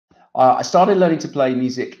I started learning to play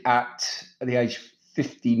music at the age of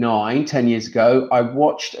 59, 10 years ago. I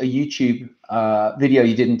watched a YouTube video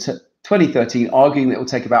you did in 2013 arguing that it will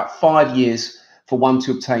take about 5 years for one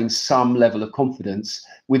to obtain some level of confidence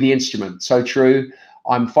with the instrument. So true.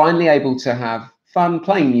 I'm finally able to have fun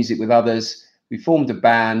playing music with others. We formed a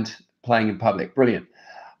band playing in public. Brilliant.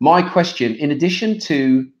 My question, in addition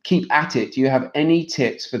to keep at it, do you have any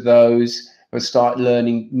tips for those who start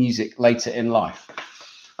learning music later in life?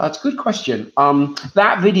 That's a good question.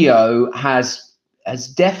 That video has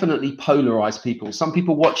definitely polarized people. Some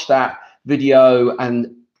people watch that video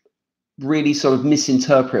and really sort of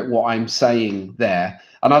misinterpret what I'm saying there,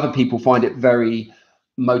 and other people find it very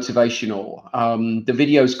motivational. The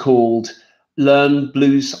video is called "Learn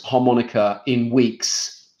Blues Harmonica in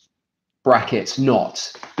Weeks." Brackets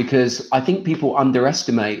not, because I think people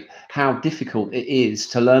underestimate how difficult it is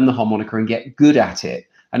to learn the harmonica and get good at it.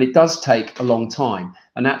 And it does take a long time.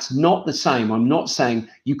 And that's not the same. I'm not saying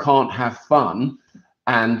you can't have fun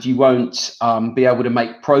and you won't be able to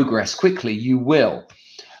make progress quickly. You will.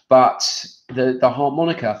 But the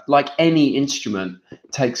harmonica, like any instrument,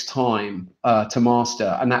 takes time to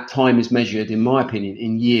master. And that time is measured, in my opinion,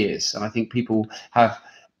 in years. And I think people have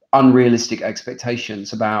unrealistic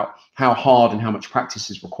expectations about how hard and how much practice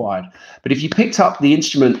is required. But if you picked up the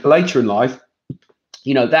instrument later in life,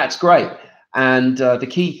 you know, that's great. And the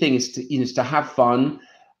key thing is to have fun.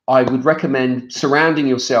 I would recommend surrounding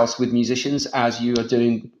yourselves with musicians as you are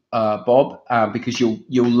doing, Bob, because you'll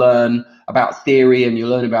learn about theory and you'll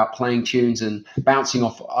learn about playing tunes and bouncing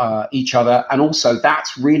off each other. And also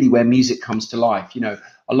that's really where music comes to life. You know,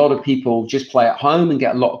 a lot of people just play at home and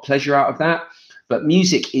get a lot of pleasure out of that. But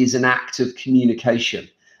music is an act of communication.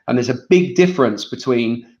 And there's a big difference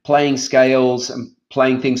between playing scales and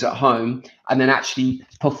playing things at home and then actually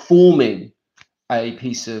performing a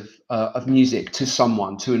piece of music to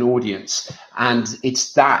someone, to an audience. And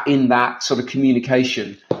it's that in that sort of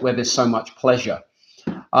communication where there's so much pleasure.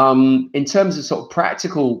 In terms of sort of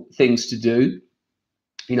practical things to do,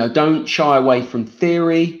 you know, don't shy away from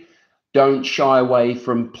theory. Don't shy away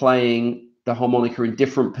from playing the harmonica in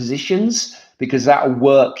different positions, because that will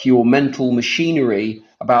work your mental machinery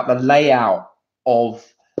about the layout of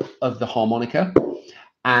the harmonica.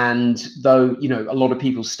 And though, you know, a lot of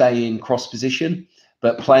people stay in cross position,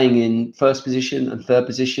 but playing in first position and third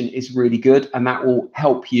position is really good. And that will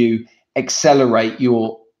help you accelerate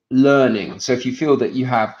your learning. So if you feel that you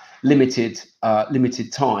have limited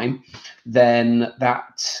time, then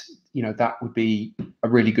that would be a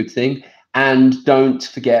really good thing. And don't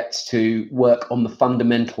forget to work on the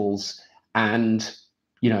fundamentals and,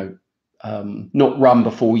 you know, not run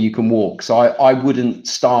before you can walk. So I wouldn't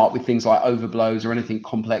start with things like overblows or anything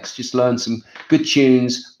complex. Just learn some good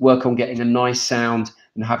tunes, work on getting a nice sound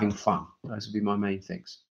and having fun. Those would be my main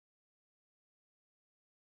things.